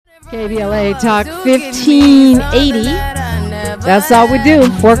KBLA Talk 1580. That's all we do.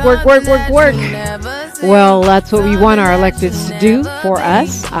 Work, work, work, work, work. Well, that's what we want our electeds to do for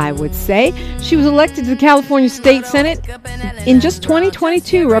us, I would say. She was elected to the California State Senate in just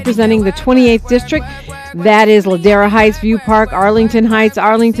 2022, representing the 28th District. That is Ladera Heights, View Park, Arlington Heights,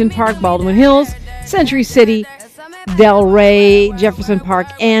 Arlington Park, Baldwin Hills, Century City, Del Rey, Jefferson Park,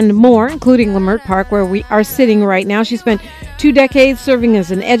 and more, including Leimert Park, where we are sitting right now. She spent 2 decades serving as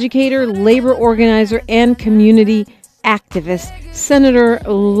an educator, labor organizer, and community activist. Senator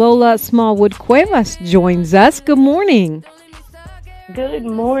Lola Smallwood Cuevas joins us. Good morning. Good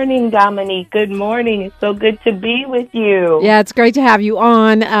morning, Dominique. Good morning. It's so good to be with you. Yeah, it's great to have you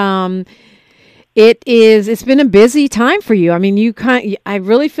on. It's been a busy time for you. I mean, I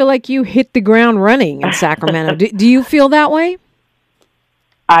really feel like you hit the ground running in Sacramento. Do you feel that way?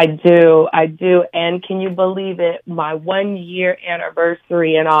 I do. And can you believe it? My 1-year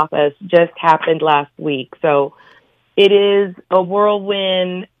anniversary in office just happened last week. So it is a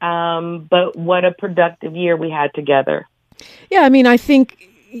whirlwind, but what a productive year we had together. Yeah, I mean, I think,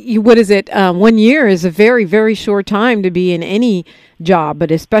 1 year is a very, very short time to be in any job,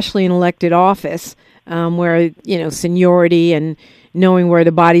 but especially in elected office, where, seniority and knowing where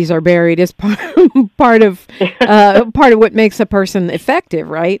the bodies are buried is part of what makes a person effective,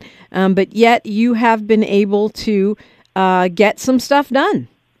 right? But yet you have been able to get some stuff done.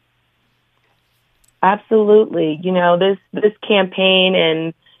 Absolutely. This campaign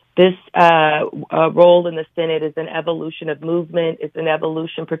and this role in the Senate is an evolution of movement. It's an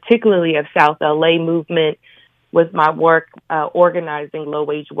evolution particularly of South LA movement with my work organizing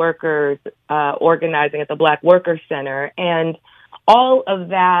low-wage workers, organizing at the Black Workers Center. And all of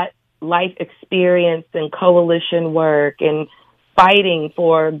that life experience and coalition work and fighting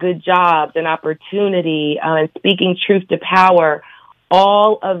for good jobs and opportunity and speaking truth to power,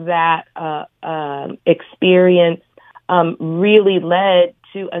 all of that experience really led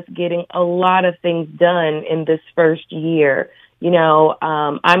to us getting a lot of things done in this first year.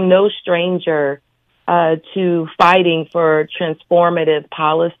 I'm no stranger to fighting for transformative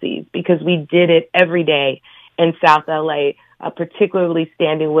policies because we did it every day in South LA, particularly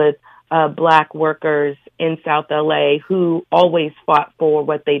standing with Black workers in South LA who always fought for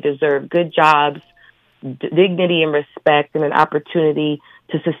what they deserve: good jobs, dignity and respect, and an opportunity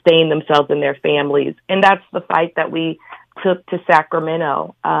to sustain themselves and their families. And that's the fight that we took to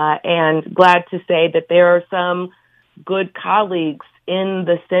Sacramento. And glad to say that there are some good colleagues in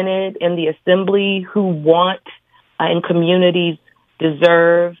the Senate and the Assembly who want and communities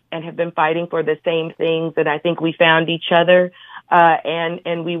deserve and have been fighting for the same things. And I think we found each other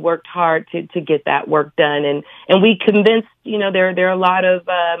and we worked hard to get that work done. And we convinced, there are a lot of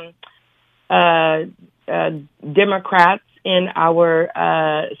Democrats in our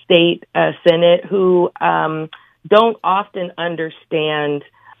state Senate who don't often understand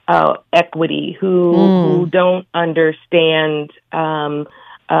equity, who don't understand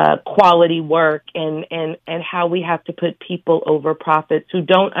quality work and how we have to put people over profits, who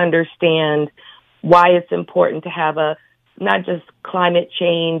don't understand why it's important to have not just climate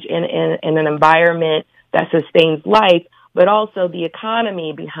change and an environment that sustains life, but also the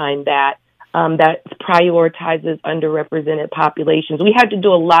economy behind that. That prioritizes underrepresented populations. We had to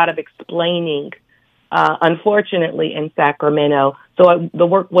do a lot of explaining, unfortunately, in Sacramento. So the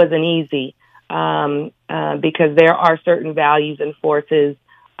work wasn't easy because there are certain values and forces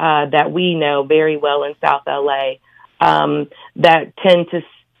that we know very well in South LA that tend to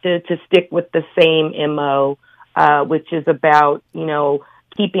stick with the same MO, which is about,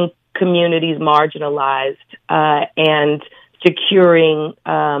 keeping communities marginalized and securing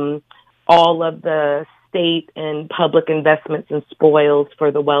all of the state and public investments and spoils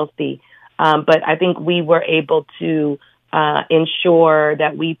for the wealthy. But I think we were able to ensure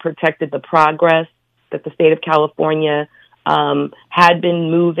that we protected the progress that the state of California had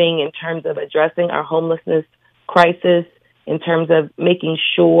been moving in terms of addressing our homelessness crisis, in terms of making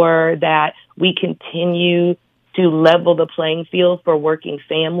sure that we continue to level the playing field for working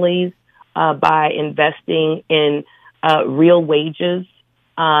families by investing in real wages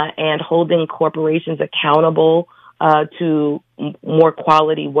and holding corporations accountable to more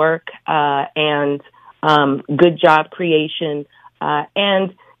quality work and good job creation,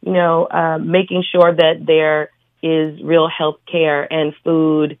 and making sure that there is real health care and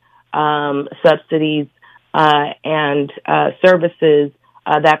food subsidies and services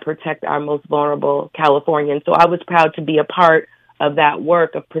that protect our most vulnerable Californians. So I was proud to be a part of that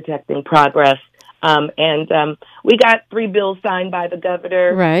work of protecting progress We got 3 bills signed by the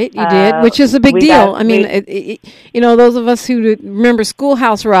governor. Right, you did, which is a big deal. I mean, those of us who remember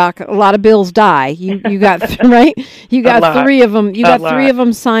Schoolhouse Rock, a lot of bills die. You got right. You got 3 of them. You got 3 of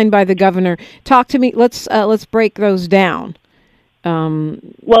them signed by the governor. Talk to me. Let's break those down.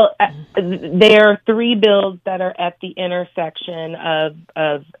 Well, there are 3 bills that are at the intersection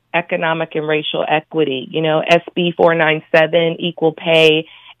of economic and racial equity. SB 497, Equal Pay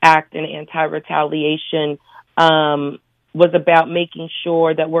Act, and anti-retaliation was about making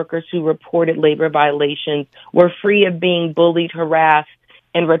sure that workers who reported labor violations were free of being bullied, harassed,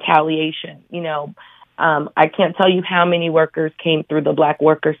 and retaliation. I can't tell you how many workers came through the Black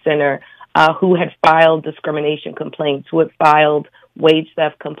Worker Center who had filed discrimination complaints, who had filed wage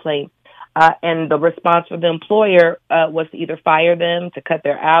theft complaints. And the response from the employer was to either fire them, to cut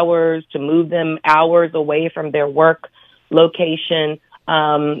their hours, to move them hours away from their work location,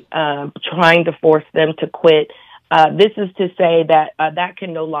 trying to force them to quit. This is to say that that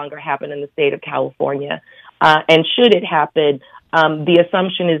can no longer happen in the state of California. And should it happen, the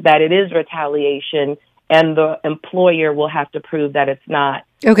assumption is that it is retaliation, and the employer will have to prove that it's not.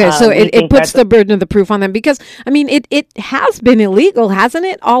 Okay, so it puts the burden of the proof on them, because, I mean, it has been illegal, hasn't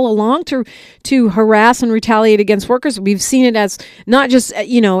it, all along to harass and retaliate against workers. We've seen it as not just,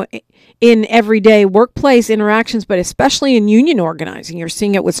 in everyday workplace interactions, but especially in union organizing. You're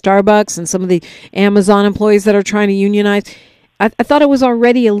seeing it with Starbucks and some of the Amazon employees that are trying to unionize. I thought it was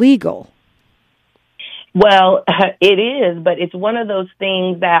already illegal. Well, it is, but it's one of those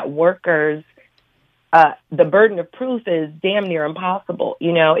things that workers, the burden of proof is damn near impossible.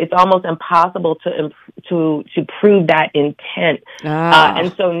 It's almost impossible to prove that intent.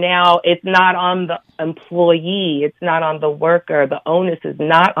 And so now it's not on the employee. It's not on the worker. The onus is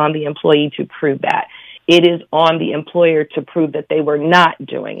not on the employee to prove that. It is on the employer to prove that they were not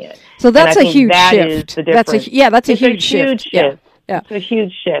doing it. So that's a huge shift. That's a huge shift. Yeah. It's a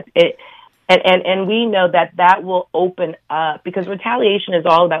huge shift. And we know that will open up, because retaliation is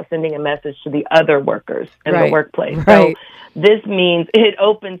all about sending a message to the other workers in the workplace. Right. So this means it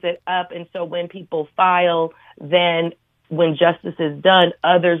opens it up. And so when people file, then when justice is done,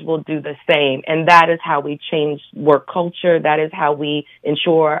 others will do the same. And that is how we change work culture. That is how we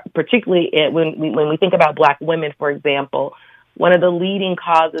ensure, particularly when we think about Black women, for example, one of the leading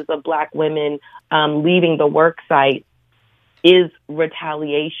causes of Black women leaving the work site is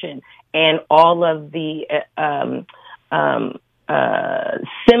retaliation. And all of the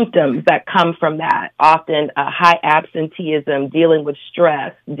symptoms that come from that, often high absenteeism, dealing with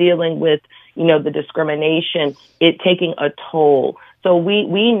stress, dealing with, the discrimination, it taking a toll. So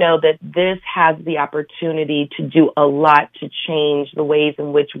we know that this has the opportunity to do a lot to change the ways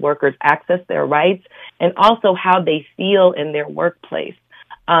in which workers access their rights, and also how they feel in their workplace,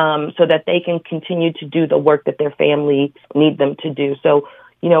 so that they can continue to do the work that their family need them to do. So,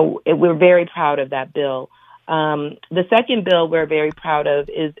 we're very proud of that bill. The second bill we're very proud of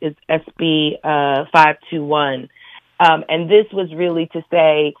is SB 521. And this was really to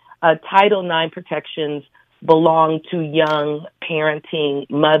say Title IX protections belong to young parenting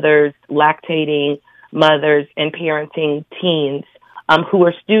mothers, lactating mothers, and parenting teens who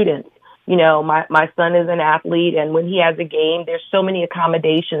are students. My son is an athlete, and when he has a game, there's so many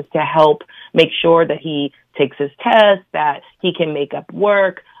accommodations to help make sure that he takes his tests, that he can make up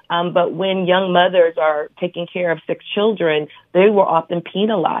work. But when young mothers are taking care of 6 children, they were often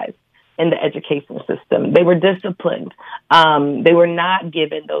penalized in the education system. They were disciplined. They were not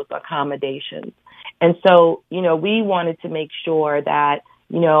given those accommodations. And so, we wanted to make sure that,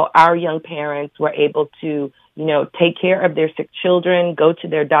 our young parents were able to, take care of their sick children, go to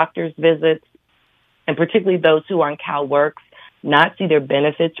their doctor's visits, and particularly those who are on CalWorks, not see their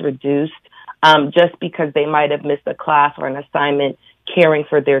benefits reduced just because they might have missed a class or an assignment caring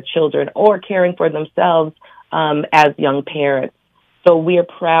for their children or caring for themselves as young parents. So we are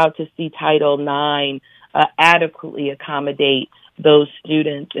proud to see Title IX adequately accommodate those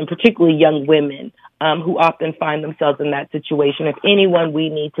students, and particularly young women who often find themselves in that situation. If anyone we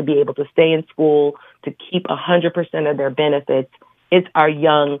need to be able to stay in school, to keep 100% of their benefits, it's our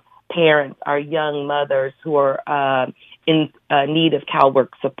young parents, our young mothers who are in need of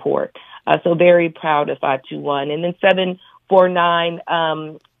CalWorks support. So very proud of 521. And then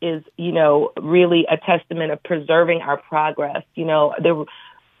 749 is, really a testament of preserving our progress.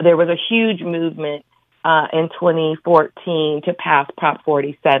 There was a huge movement in 2014 to pass Prop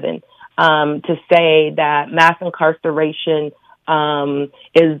 47 to say that mass incarceration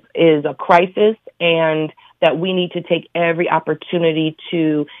is a crisis, and that we need to take every opportunity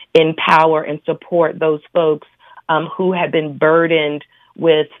to empower and support those folks who have been burdened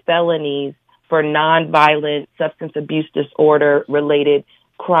with felonies for nonviolent substance abuse disorder related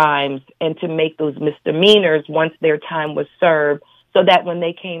crimes and to make those misdemeanors once their time was served, so that when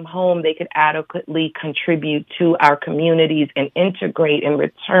they came home, they could adequately contribute to our communities and integrate and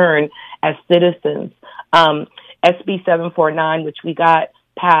return as citizens. SB 749, which we got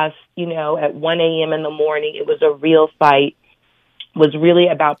passed, at 1 a.m. in the morning, it was a real fight, was really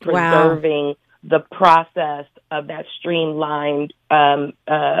about preserving the process of that streamlined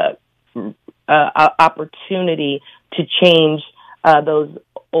opportunity to change those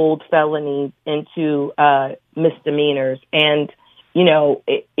old felonies into misdemeanors. And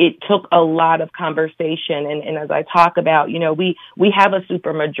it took a lot of conversation. And as I talk about, we have a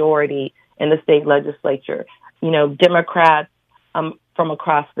supermajority in the state legislature, Democrats from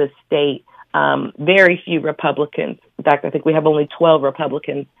across the state, very few Republicans. In fact, I think we have only 12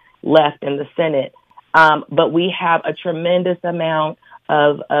 Republicans left in the Senate. But we have a tremendous amount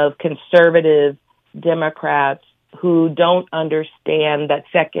of conservative Democrats who don't understand that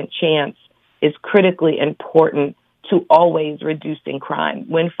second chance is critically important to always reducing crime.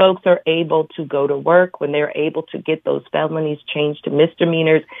 When folks are able to go to work, when they're able to get those felonies changed to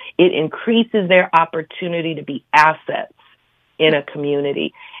misdemeanors, it increases their opportunity to be assets in a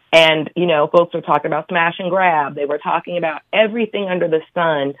community. And, folks were talking about smash and grab. They were talking about everything under the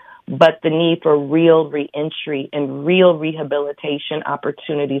sun, but the need for real reentry and real rehabilitation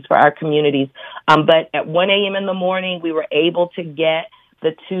opportunities for our communities. But at 1 a.m. in the morning, we were able to get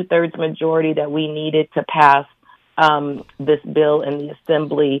the 2/3 majority that we needed to pass this bill in the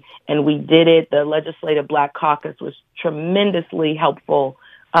Assembly, and we did it. The Legislative Black Caucus was tremendously helpful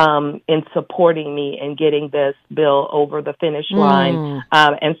in supporting me in getting this bill over the finish line.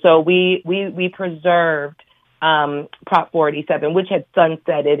 And so we preserved Prop 487, which had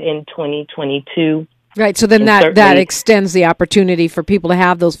sunsetted in 2022. Right. So then that extends the opportunity for people to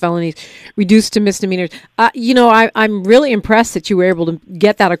have those felonies reduced to misdemeanors. I'm really impressed that you were able to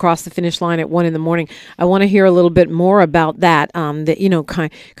get that across the finish line at 1 a.m. I want to hear a little bit more about that. Kind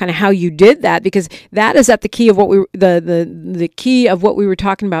of how you did that, because that is at the key of what the key of what we were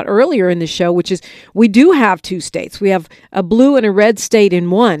talking about earlier in the show, which is we do have two states. We have a blue and a red state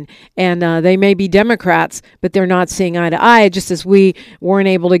in one, and they may be Democrats, but they're not seeing eye to eye. Just as we weren't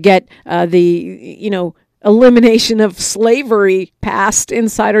able to get elimination of slavery passed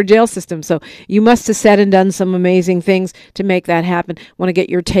inside our jail system. So you must have said and done some amazing things to make that happen. I want to get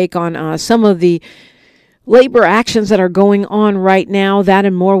your take on some of the labor actions that are going on right now, that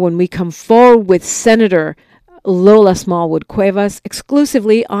and more when we come forward with Senator Lola Smallwood Cuevas,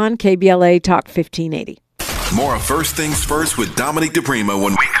 exclusively on KBLA Talk 1580. More of First Things First with Dominique DePrima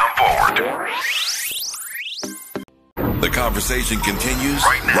when we come forward. The conversation continues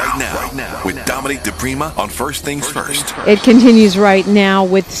right now with Dominique DePrima on First Things First. It continues right now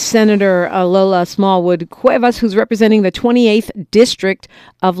with Senator Lola Smallwood Cuevas, who's representing the 28th District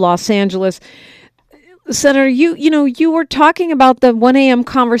of Los Angeles. Senator, you were talking about the 1 a.m.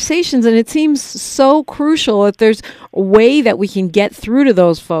 conversations, and it seems so crucial that there's a way that we can get through to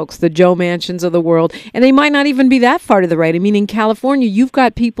those folks, the Joe Manchins of the world, and they might not even be that far to the right. I mean, in California, you've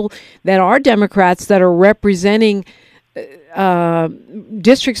got people that are Democrats that are representing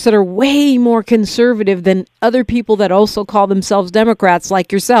districts that are way more conservative than other people that also call themselves Democrats like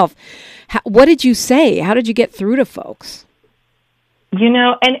yourself. What did you say? How did you get through to folks?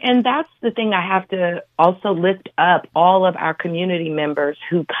 And that's the thing. I have to also lift up all of our community members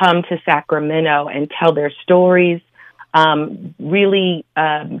who come to Sacramento and tell their stories, really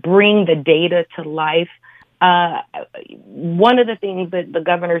bring the data to life. One of the things that the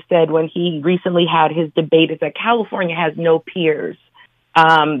governor said when he recently had his debate is that California has no peers,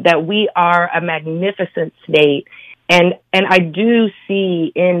 that we are a magnificent state. And I do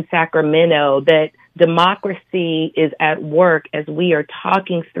see in Sacramento that democracy is at work as we are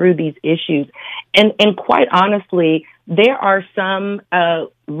talking through these issues. And quite honestly, there are some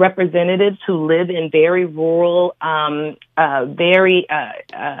representatives who live in very rural, I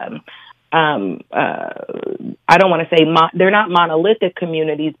don't want to say they're not monolithic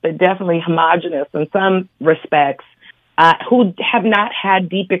communities, but definitely homogenous in some respects, who have not had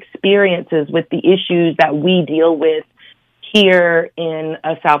deep experiences with the issues that we deal with here in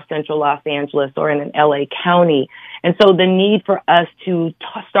South Central Los Angeles or in an LA County. And so the need for us to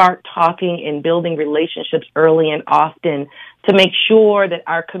start talking and building relationships early and often to make sure that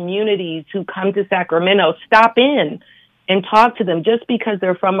our communities who come to Sacramento stop in and talk to them. Just because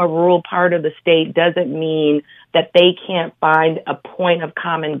they're from a rural part of the state doesn't mean that they can't find a point of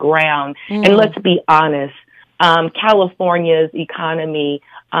common ground. And let's be honest, California's economy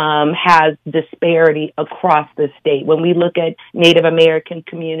has disparity across the state. When we look at Native American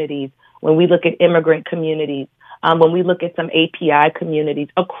communities, when we look at immigrant communities, when we look at some API communities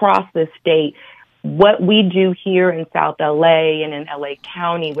across the state, what we do here in South LA and in LA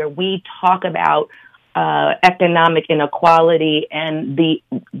County, where we talk about economic inequality and the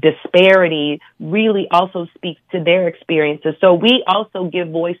disparity, really also speaks to their experiences. So we also give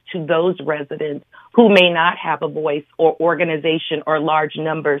voice to those residents who may not have a voice or organization or large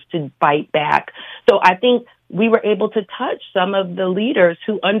numbers to fight back. So I think we were able to touch some of the leaders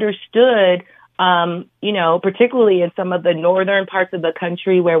who understood, particularly in some of the northern parts of the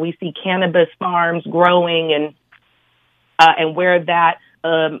country where we see cannabis farms growing and where that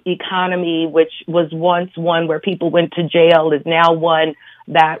economy, which was once one where people went to jail, is now one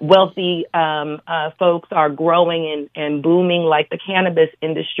that wealthy folks are growing and booming, like the cannabis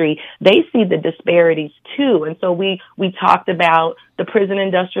industry. They see the disparities too. And so we talked about the prison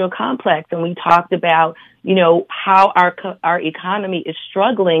industrial complex, and we talked about, how our economy is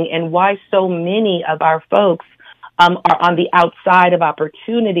struggling and why so many of our folks are on the outside of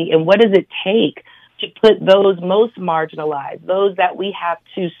opportunity, and what does it take to put those most marginalized, those that we have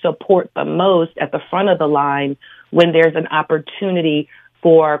to support the most, at the front of the line when there's an opportunity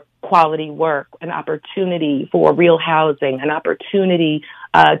for quality work, an opportunity for real housing, an opportunity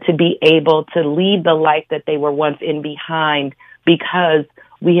to be able to lead the life that they were once in behind, because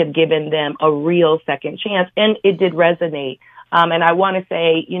we have given them a real second chance. And it did resonate. And I want to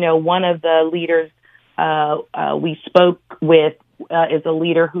say, one of the leaders we spoke with is a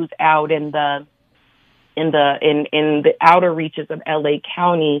leader who's out in the outer reaches of LA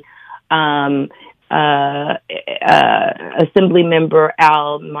County, Assembly Member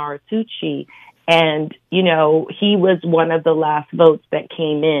Al Martucci. And, he was one of the last votes that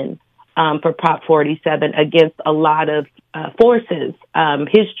came in for Prop 47 against a lot of forces,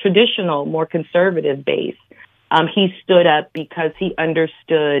 his traditional, more conservative base. He stood up because he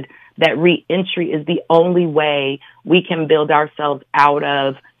understood that reentry is the only way we can build ourselves out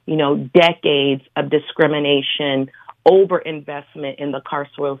of decades of discrimination, overinvestment in the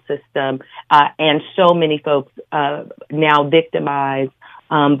carceral system, and so many folks now victimized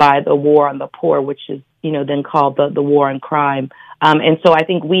by the war on the poor, which is then called the war on crime. And so I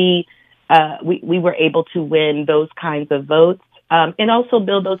think we were able to win those kinds of votes. And also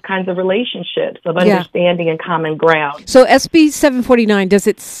build those kinds of relationships of understanding and common ground. So SB 749, does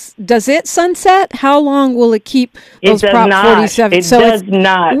it sunset? How long will it keep those Prop 47? It does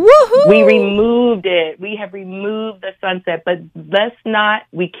not. Woohoo! We removed it. We have removed the sunset, but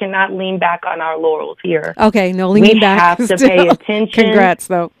we cannot lean back on our laurels here. Okay, no leaning back. We have to pay attention. Congrats,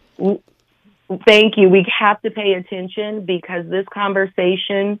 though. Thank you. We have to pay attention, because this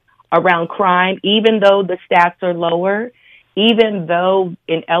conversation around crime, even though the stats are lower, even though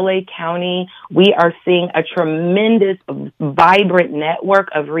in LA County we are seeing a tremendous, vibrant network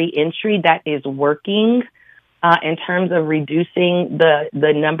of reentry that is working in terms of reducing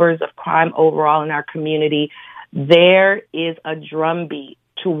the numbers of crime overall in our community, there is a drumbeat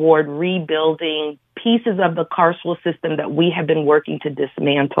toward rebuilding pieces of the carceral system that we have been working to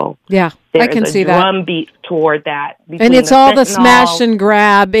dismantle. Yeah, I can see that. There is a drumbeat toward that. And it's all the smash and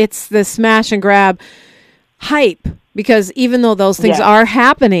grab. It's the smash and grab hype. Because even though those things are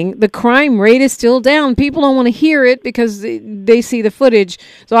happening, the crime rate is still down. People don't want to hear it because they see the footage.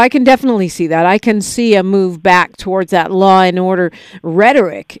 So I can definitely see that. I can see a move back towards that law and order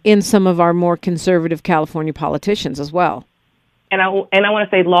rhetoric in some of our more conservative California politicians as well. And I want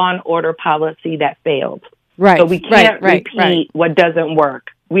to say law and order policy that failed. Right. So we can't repeat what doesn't work.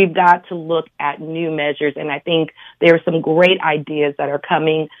 We've got to look at new measures. And I think there are some great ideas that are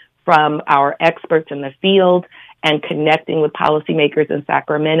coming from our experts in the field and connecting with policymakers in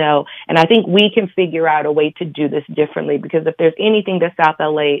Sacramento. And I think we can figure out a way to do this differently, because if there's anything that South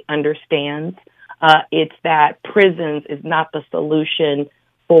LA understands, it's that prisons is not the solution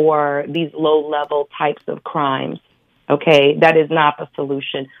for these low-level types of crimes. Okay? That is not the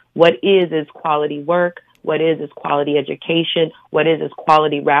solution. What is quality work. What is quality education. What is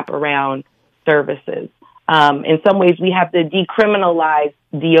quality wraparound services. In some ways, we have to decriminalize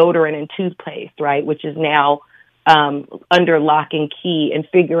deodorant and toothpaste, right, which is now under lock and key, and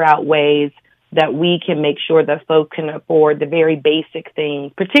figure out ways that we can make sure that folks can afford the very basic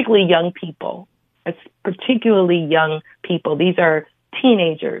things, particularly young people. It's particularly young people. These are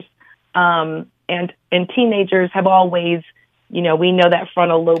teenagers. And teenagers have always, we know that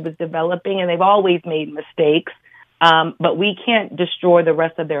frontal lobe is developing, and they've always made mistakes. But we can't destroy the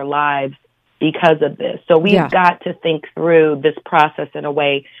rest of their lives because of this. So we've got to think through this process in a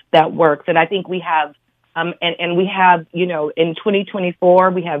way that works. And I think we have, and we have, in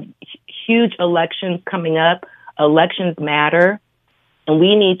 2024, we have huge elections coming up. Elections matter. And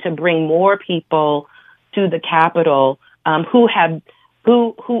we need to bring more people to the Capitol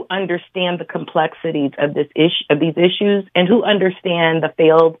who understand the complexities of these issues, and who understand the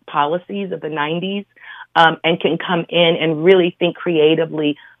failed policies of the 90s, and can come in and really think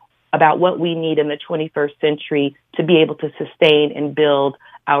creatively about what we need in the 21st century to be able to sustain and build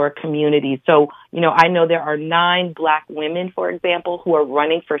our communities. So, I know there are 9 Black women, for example, who are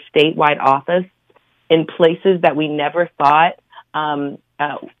running for statewide office in places that we never thought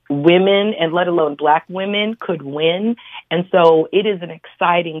women, and let alone Black women, could win. And so it is an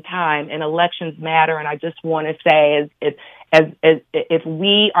exciting time, and elections matter. And I just want to say, if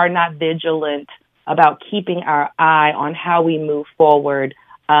we are not vigilant about keeping our eye on how we move forward,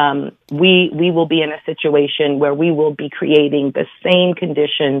 we will be in a situation where we will be creating the same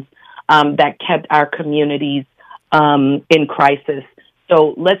conditions that kept our communities in crisis.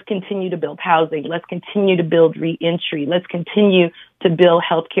 So let's continue to build housing. Let's continue to build reentry. Let's continue to build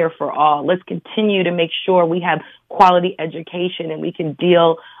healthcare for all. Let's continue to make sure we have quality education, and we can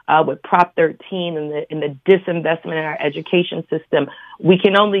deal with Prop 13 and the disinvestment in our education system. We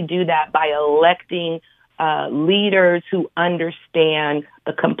can only do that by electing leaders who understand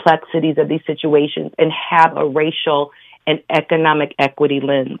the complexities of these situations and have a racial and economic equity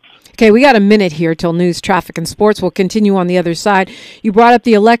lens. Okay, we got a minute here till news, traffic, and sports. We'll continue on the other side. You brought up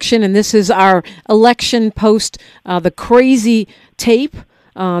the election, and this is our election post the crazy tape,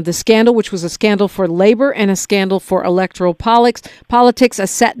 the scandal, which was a scandal for labor and a scandal for electoral politics, a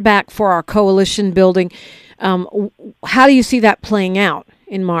setback for our coalition building. How do you see that playing out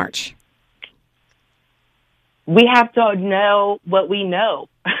in March? We have to know what we know,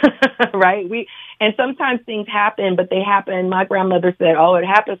 right? And sometimes things happen, but they happen. My grandmother said, it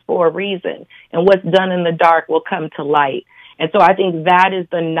happens for a reason, and what's done in the dark will come to light. And so I think that is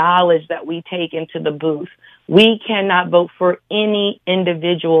the knowledge that we take into the booth. We cannot vote for any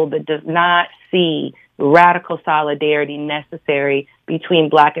individual that does not see radical solidarity necessary between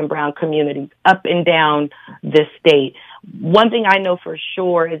Black and brown communities up and down this state. One thing I know for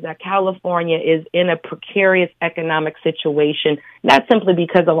sure is that California is in a precarious economic situation, not simply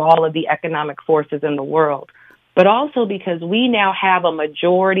because of all of the economic forces in the world, but also because we now have a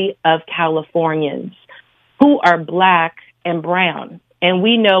majority of Californians who are Black and brown. And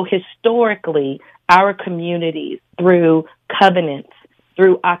we know historically our communities, through covenants,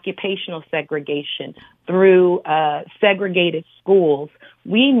 through occupational segregation, through segregated schools,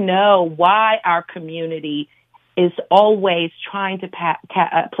 we know why our community is always trying to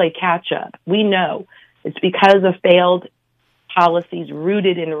play catch-up. We know it's because of failed policies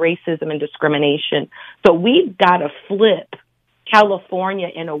rooted in racism and discrimination. So we've got to flip California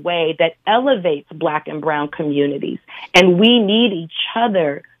in a way that elevates Black and brown communities. And we need each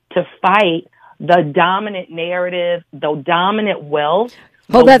other to fight the dominant narrative, the dominant wealth.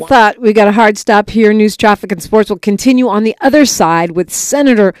 Hold that thought. We got a hard stop here. News, traffic, and sports will continue on the other side with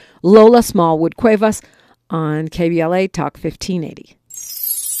Senator Lola Smallwood Cuevas on KBLA Talk 1580.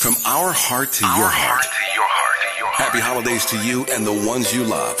 From our heart to your heart. Happy holidays to you and the ones you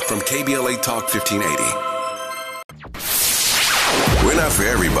love from KBLA Talk 1580. We're not for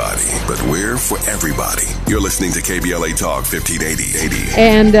everybody, but we're for everybody. You're listening to KBLA Talk 1580.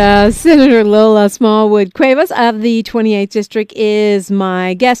 And Senator Lola Smallwood Cuevas of the 28th District is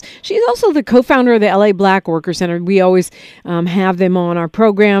my guest. She's also the co-founder of the LA Black Worker Center. We always have them on our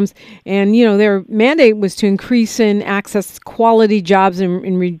programs. And, their mandate was to increase and access quality jobs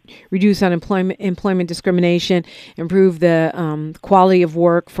and reduce employment discrimination, improve the quality of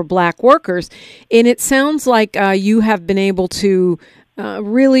work for Black workers. And it sounds like you have been able to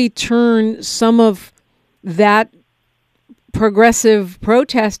really turn some of that progressive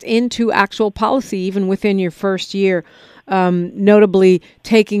protest into actual policy, even within your first year, notably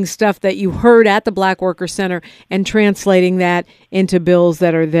taking stuff that you heard at the Black Worker Center and translating that into bills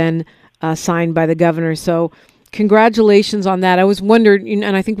that are then signed by the governor. So congratulations on that. I was wondered,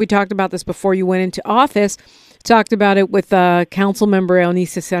 and I think we talked about this before you went into office, talked about it with Council Member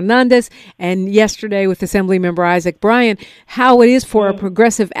Elnices Hernandez and yesterday with Assembly Member Isaac Bryan, how it is for a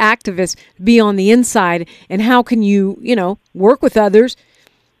progressive activist to be on the inside, and how can you, work with others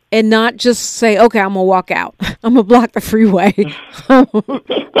and not just say, okay, I'm going to walk out. I'm going to block the freeway. I'm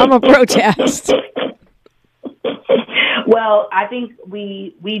going to protest. Well, I think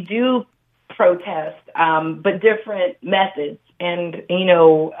we do protest, but different methods. And,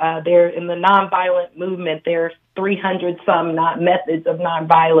 there in the nonviolent movement, there's 300 some methods of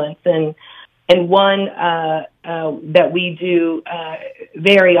nonviolence. And one that we do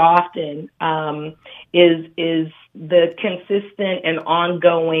very often is the consistent and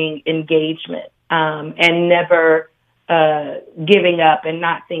ongoing engagement and never giving up and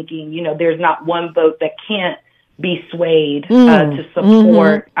not thinking, there's not one vote that can't be swayed to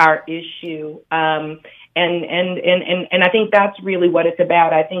support our issue. And I think that's really what it's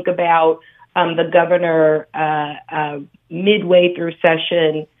about. I think about the governor midway through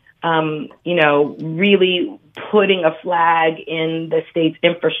session, really putting a flag in the state's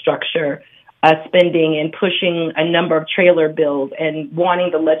infrastructure spending and pushing a number of trailer bills and wanting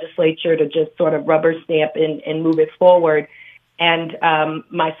the legislature to just sort of rubber stamp and move it forward. And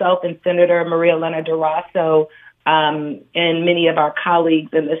myself and Senator Maria Elena Durazo and many of our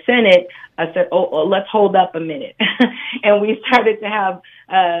colleagues in the Senate said, let's hold up a minute. And we started to have,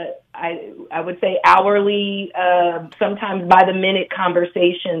 I would say, hourly, sometimes by the minute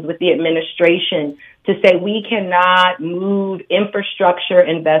conversations with the administration to say we cannot move infrastructure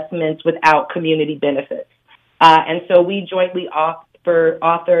investments without community benefits. And so we jointly authored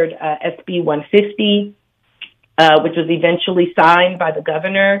SB 150, which was eventually signed by the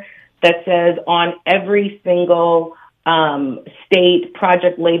governor, that says on every single state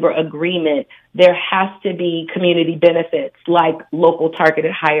project labor agreement, there has to be community benefits like local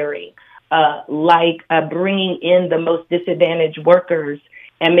targeted hiring, like bringing in the most disadvantaged workers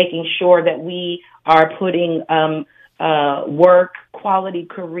and making sure that we are putting work, quality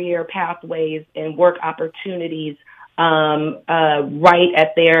career pathways and work opportunities right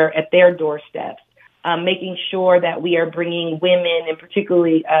at their doorsteps. Making sure that we are bringing women, and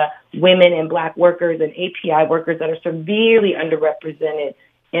particularly women and Black workers and API workers that are severely underrepresented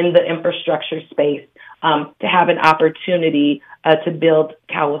in the infrastructure space, to have an opportunity to build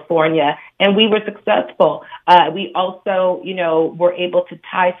California. And we were successful. We also, were able to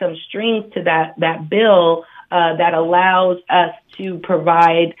tie some strings to that bill that allows us to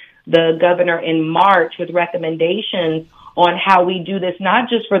provide the governor in March with recommendations on how we do this, not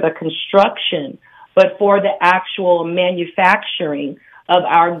just for the construction, but for the actual manufacturing of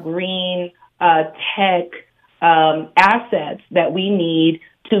our green tech assets that we need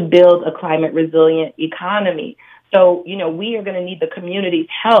to build a climate resilient economy. So, we are going to need the community's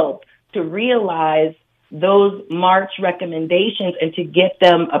help to realize those March recommendations and to get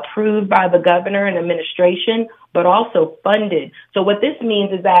them approved by the governor and administration, but also funded. So what this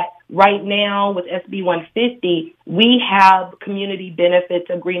means is that right now with SB 150, we have community benefits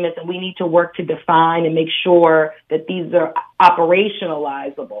agreements, and we need to work to define and make sure that these are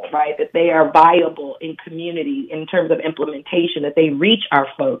operationalizable, right? That they are viable in community in terms of implementation, that they reach our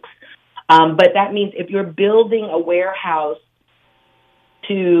folks. But that means if you're building a warehouse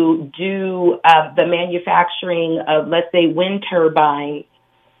to do the manufacturing of, let's say, wind turbines,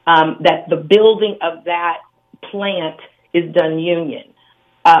 that the building of that plant is done union.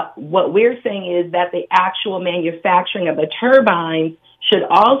 What we're saying is that the actual manufacturing of the turbines should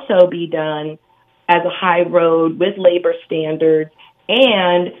also be done as a high road with labor standards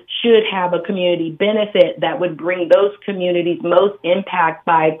and should have a community benefit that would bring those communities most impacted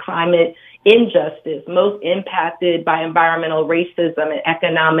by climate injustice, most impacted by environmental racism and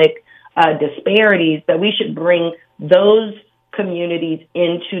economic disparities, that we should bring those communities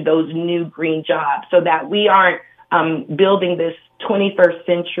into those new green jobs so that we aren't building this 21st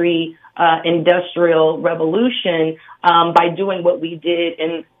century industrial revolution by doing what we did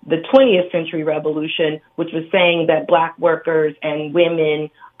in the 20th century revolution, which was saying that Black workers and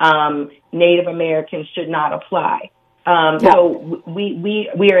women, Native Americans should not apply. So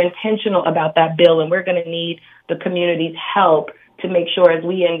we are intentional about that bill, and we're going to need the community's help to make sure as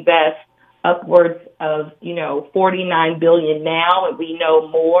we invest upwards of, $49 billion now, and we know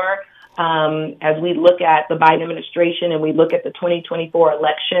more, as we look at the Biden administration and we look at the 2024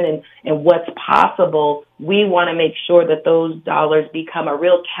 election and what's possible, we want to make sure that those dollars become a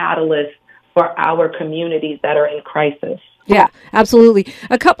real catalyst for our communities that are in crisis. Yeah, absolutely.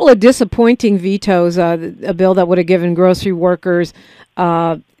 A couple of disappointing vetoes, a bill that would have given grocery workers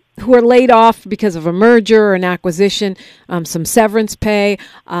who are laid off because of a merger or an acquisition some severance pay,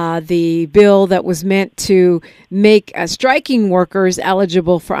 the bill that was meant to make striking workers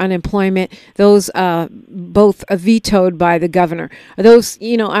eligible for unemployment, those both vetoed by the governor. Are those,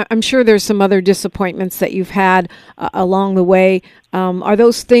 I'm sure there's some other disappointments that you've had along the way. Are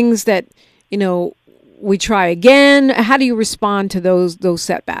those things that, we try again? How do you respond to those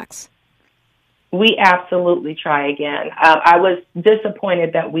setbacks? We absolutely try again. I was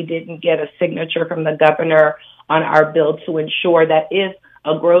disappointed that we didn't get a signature from the governor on our bill to ensure that if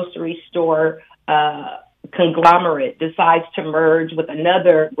a grocery store conglomerate decides to merge with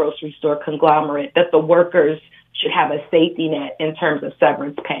another grocery store conglomerate, that the workers should have a safety net in terms of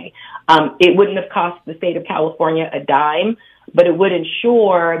severance pay. It wouldn't have cost the state of California a dime, but it would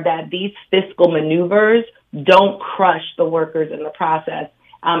ensure that these fiscal maneuvers don't crush the workers in the process.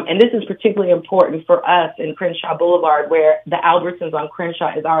 And this is particularly important for us in Crenshaw Boulevard, where the Albertsons on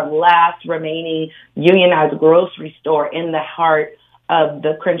Crenshaw is our last remaining unionized grocery store in the heart of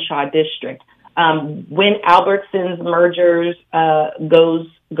the Crenshaw district. When Albertsons mergers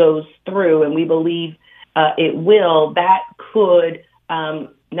goes through, and we believe it will, that could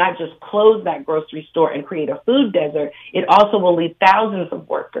not just close that grocery store and create a food desert, it also will leave thousands of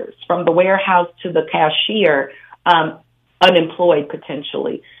workers from the warehouse to the cashier unemployed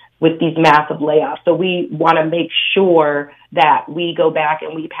potentially with these massive layoffs. So we want to make sure that we go back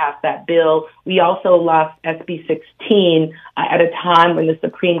and we pass that bill. We also lost SB 16 at a time when the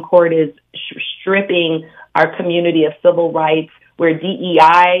Supreme Court is stripping our community of civil rights, where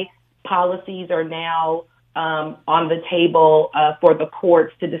DEI policies are now on the table for the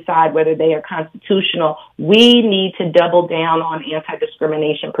courts to decide whether they are constitutional. We need to double down on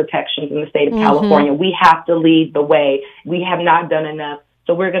anti-discrimination protections in the state of California. We have to lead the way. We have not done enough.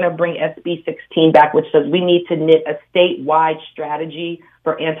 So we're going to bring SB 16 back, which says we need to knit a statewide strategy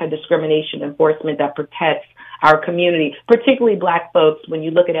for anti-discrimination enforcement that protects our community, particularly Black folks. When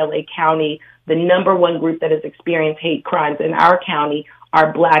you look at LA County, the number one group that has experienced hate crimes in our county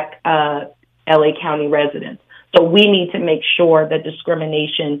are Black LA County residents. So we need to make sure that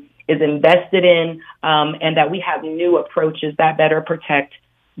discrimination is invested in, and that we have new approaches that better protect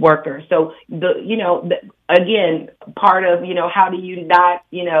workers. So again, part of, how do you not,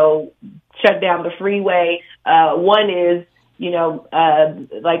 shut down the freeway? One is,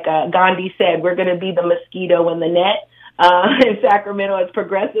 like Gandhi said, we're going to be the mosquito in the net. In Sacramento, as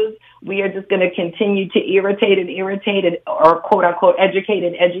progressives, we are just going to continue to irritate or quote unquote educate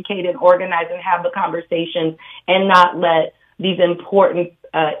and organize and have the conversations, and not let these important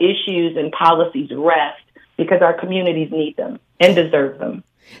issues and policies rest, because our communities need them and deserve them.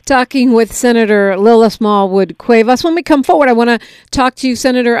 Talking with Senator Lola Smallwood Cuevas. When we come forward, I want to talk to you,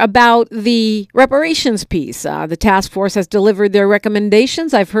 Senator, about the reparations piece. The task force has delivered their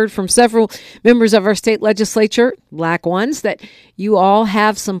recommendations. I've heard from several members of our state legislature, Black ones, that you all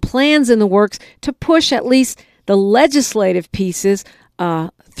have some plans in the works to push at least the legislative pieces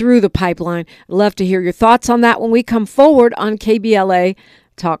through the pipeline. I'd love to hear your thoughts on that when we come forward on KBLA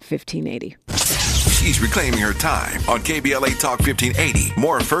Talk 1580. She's reclaiming her time on KBLA Talk 1580.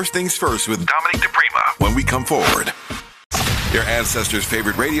 More First Things First with Dominique DePrima when we come forward. Your ancestors'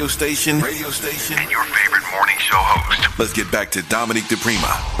 favorite radio station, and your favorite morning show host. Let's get back to Dominique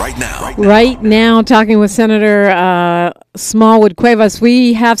DePrima right now. Right now, talking with Senator Smallwood Cuevas.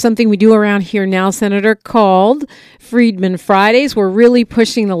 We have something we do around here now, Senator, called Freedman Fridays. We're really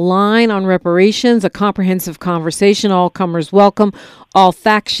pushing the line on reparations, a comprehensive conversation, all comers welcome, all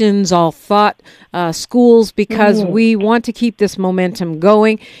factions, all thought schools, because we want to keep this momentum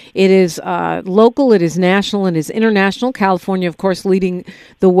going. It is local, it is national, it is international. California, of course, leading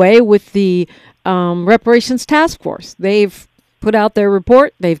the way with the Reparations Task Force. They've put out their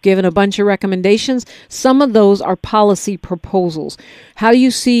report. They've given a bunch of recommendations. Some of those are policy proposals. How do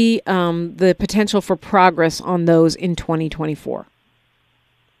you see the potential for progress on those in 2024?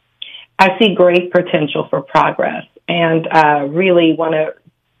 I see great potential for progress, and really want to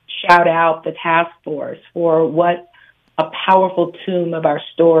shout out the task force for what a powerful tomb of our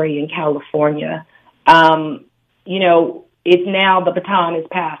story in California. It's now the baton is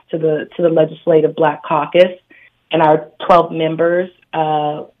passed to the Legislative Black Caucus, and our 12 members,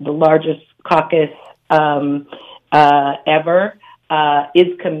 the largest caucus ever, is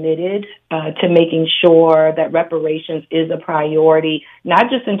committed to making sure that reparations is a priority,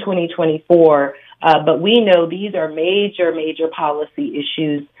 not just in 2024, but we know these are major policy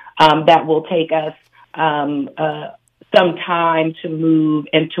issues that will take us some time to move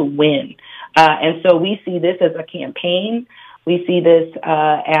and to win. And so we see this as a campaign. We see this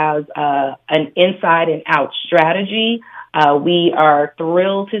as an inside and out strategy. We are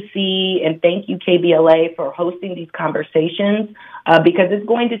thrilled to see, and thank you, KBLA, for hosting these conversations, because it's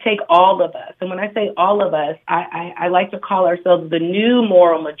going to take all of us. And when I say all of us, I like to call ourselves the new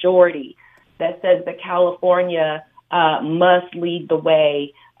moral majority that says that California must lead the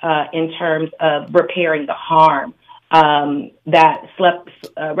way in terms of repairing the harm that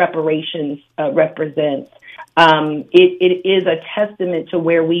reparations represents. It is a testament to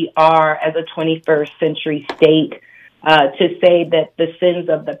where we are as a 21st century state to say that the sins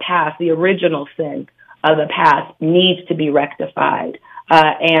of the past, the original sin of the past, needs to be rectified.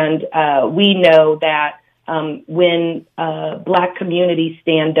 And we know that when Black communities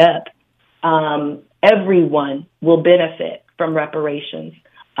stand up, everyone will benefit from reparations.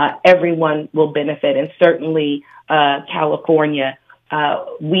 everyone will benefit, and certainly California.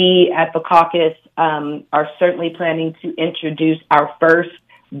 We at the caucus are certainly planning to introduce our first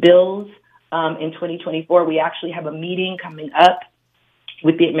bills in 2024. We actually have a meeting coming up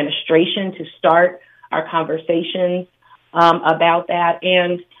with the administration to start our conversations about that.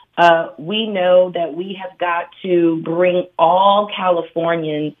 And we know that we have got to bring all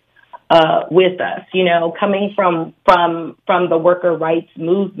Californians with us. You know, coming from the worker rights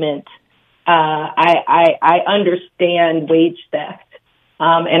movement, I understand wage theft,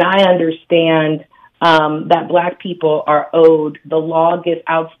 and I understand that Black people are owed the longest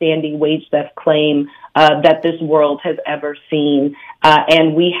outstanding wage theft claim that this world has ever seen,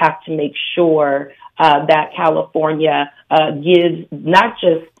 and we have to make sure that California gives not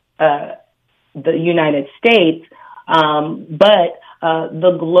just the United States, but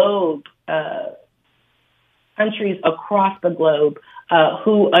the globe, countries across the globe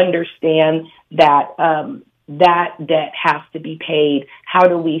who understand that that debt has to be paid. How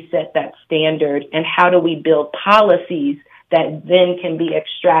do we set that standard, and how do we build policies that then can be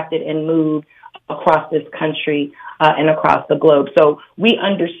extracted and moved across this country and across the globe? So we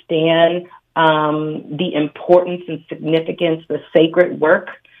understand the importance and significance, the sacred work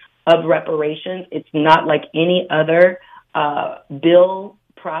of reparations. It's not like any other bill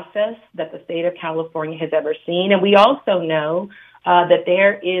process that the state of California has ever seen. And we also know that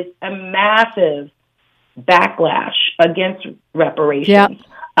there is a massive backlash against reparations. Yep.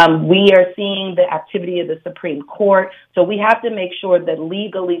 We are seeing the activity of the Supreme Court. So we have to make sure that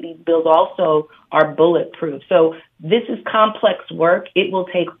legally these bills also are bulletproof. So this is complex work. It will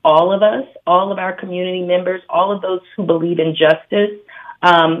take all of us, all of our community members, all of those who believe in justice,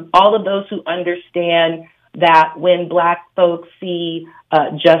 all of those who understand that when Black folks see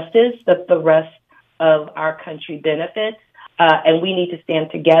justice, that the rest of our country benefits. And we need to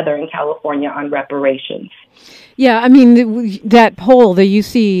stand together in California on reparations. Yeah, I mean, that poll, the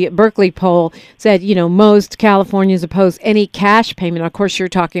UC Berkeley poll, said, you know, most Californians oppose any cash payment. Of course, you're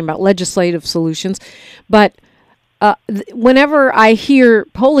talking about legislative solutions. But whenever I hear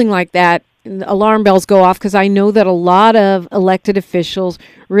polling like that, alarm bells go off, because I know that a lot of elected officials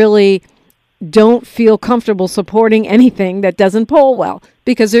really don't feel comfortable supporting anything that doesn't poll well,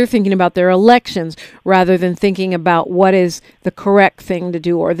 because they're thinking about their elections rather than thinking about what is the correct thing to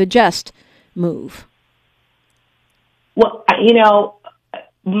do or the just move. Well, you know,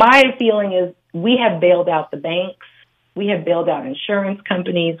 my feeling is we have bailed out the banks. We have bailed out insurance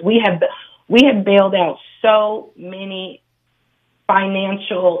companies. We have bailed out so many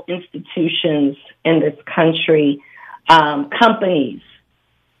financial institutions in this country, companies,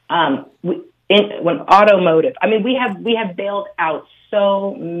 when automotive. I mean, we have bailed out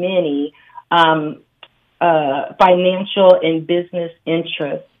so many financial and business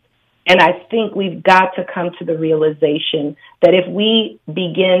interests. And I think we've got to come to the realization that if we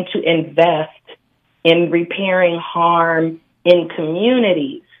begin to invest in repairing harm in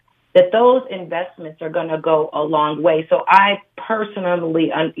communities, that those investments are going to go a long way. So I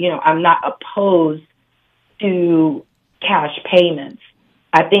personally, I'm not opposed to cash payments.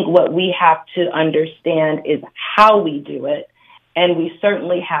 I think what we have to understand is how we do it, and we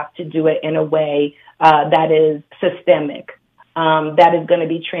certainly have to do it in a way that is systemic, that is going to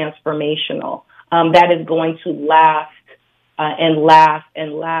be transformational, that is going to last and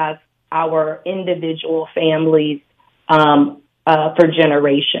last our individual families for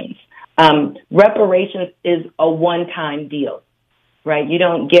generations. Reparations is a one-time deal. Right. You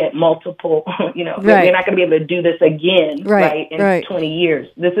don't get multiple, right. You're not going to be able to do this again, in 20 years.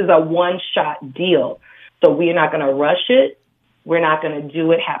 This is a one-shot deal. So we're not going to rush it. We're not going to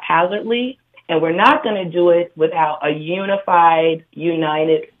do it haphazardly. And we're not going to do it without a unified,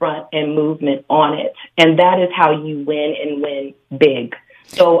 united front and movement on it. And that is how you win and win big.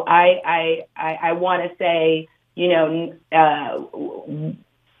 So I want to say,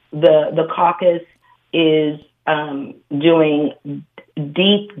 the caucus is doing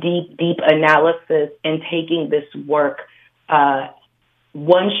deep analysis and taking this work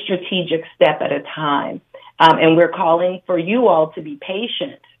one strategic step at a time. And we're calling for you all to be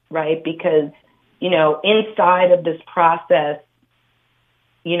patient, right? Because, inside of this process,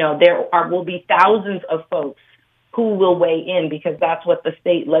 there will be thousands of folks who will weigh in, because that's what the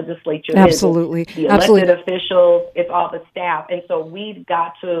state legislature Absolutely. is. The elected officials, it's all the staff. And so we've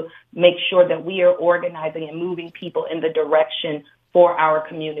got to make sure that we are organizing and moving people in the direction for our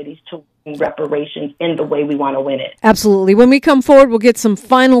communities to win reparations in the way we want to win it. Absolutely. When we come forward, we'll get some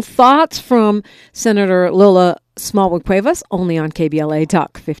final thoughts from Senator Lola Smallwood Cuevas, only on KBLA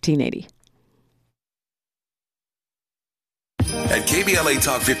Talk 1580. At KBLA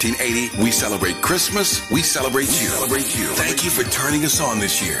Talk 1580, we celebrate Christmas, we celebrate you. Thank you for turning us on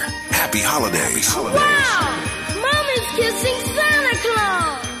this year. Happy holidays. Wow! Mommy's kissing Santa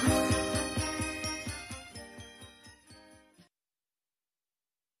Claus!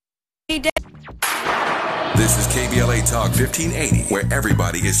 This is KBLA Talk 1580, where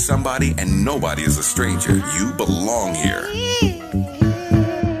everybody is somebody and nobody is a stranger. You belong here.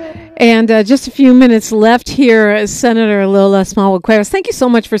 And just a few minutes left here, Senator Lola Smallwood Cuevas. Thank you so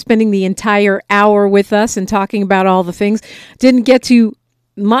much for spending the entire hour with us and talking about all the things. Didn't get to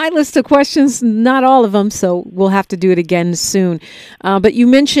my list of questions, not all of them, so we'll have to do it again soon. But you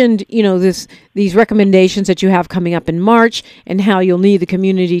mentioned, these recommendations that you have coming up in March and how you'll need the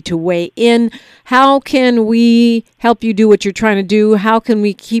community to weigh in. How can we help you do what you're trying to do? How can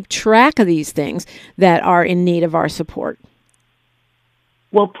we keep track of these things that are in need of our support?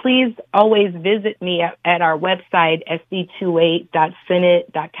 Well, please always visit me at our website,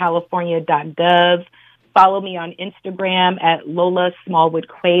 sd28.senate.california.gov. Follow me on Instagram at Lola Smallwood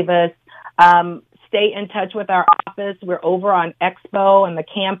Cuevas. Stay in touch with our office. We're over on Expo and the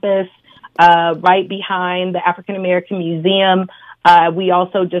campus, right behind the African American Museum. We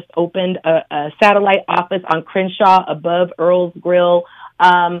also just opened a satellite office on Crenshaw above Earl's Grill.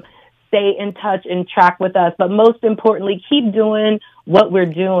 Stay in touch and track with us. But most importantly, keep doing what we're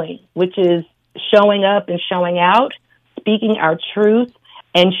doing, which is showing up and showing out, speaking our truth,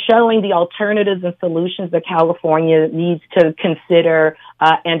 and showing the alternatives and solutions that California needs to consider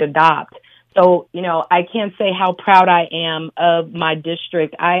and adopt. So, I can't say how proud I am of my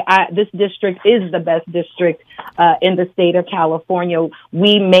district. This district is the best district in the state of California.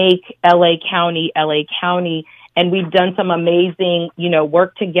 We make LA County, and we've done some amazing,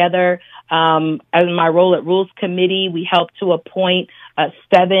 work together. In my role at Rules Committee, we helped to appoint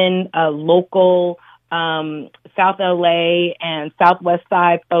 7 local South LA and Southwest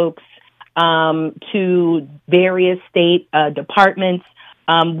Side folks to various state departments.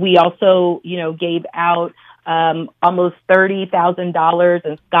 We also, gave out almost $30,000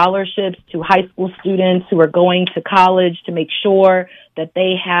 in scholarships to high school students who are going to college to make sure that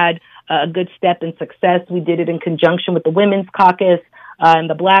they had a good step in success. We did it in conjunction with the Women's Caucus and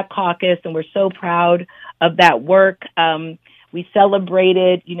the Black Caucus, and we're so proud of that work. We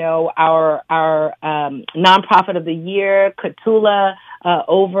celebrated, our nonprofit of the year, Catula,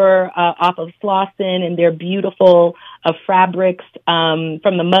 off of Slauson, and their beautiful fabrics from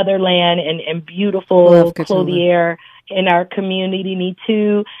the motherland and beautiful clothier in our community. Me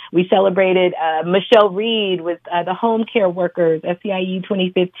too. We celebrated Michelle Reed with the home care workers. SEIU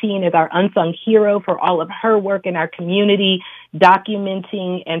 2015 is our unsung hero for all of her work in our community,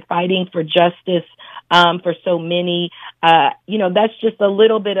 documenting and fighting for justice for so many. That's just a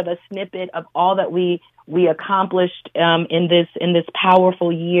little bit of a snippet of all that we accomplished in this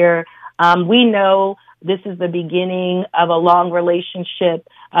powerful year. We know this is the beginning of a long relationship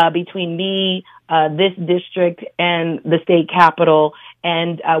between me, this district, and the state capitol.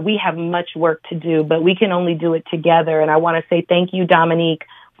 And we have much work to do, but we can only do it together. And I want to say thank you, Dominique,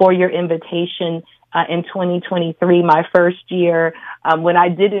 for your invitation in 2023, my first year, when I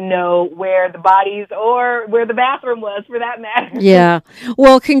didn't know where the bodies or where the bathroom was, for that matter. Yeah.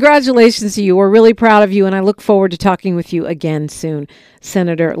 Well, congratulations to you. We're really proud of you, and I look forward to talking with you again soon.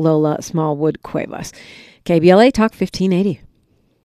 Senator Lola Smallwood Cuevas. KBLA Talk 1580.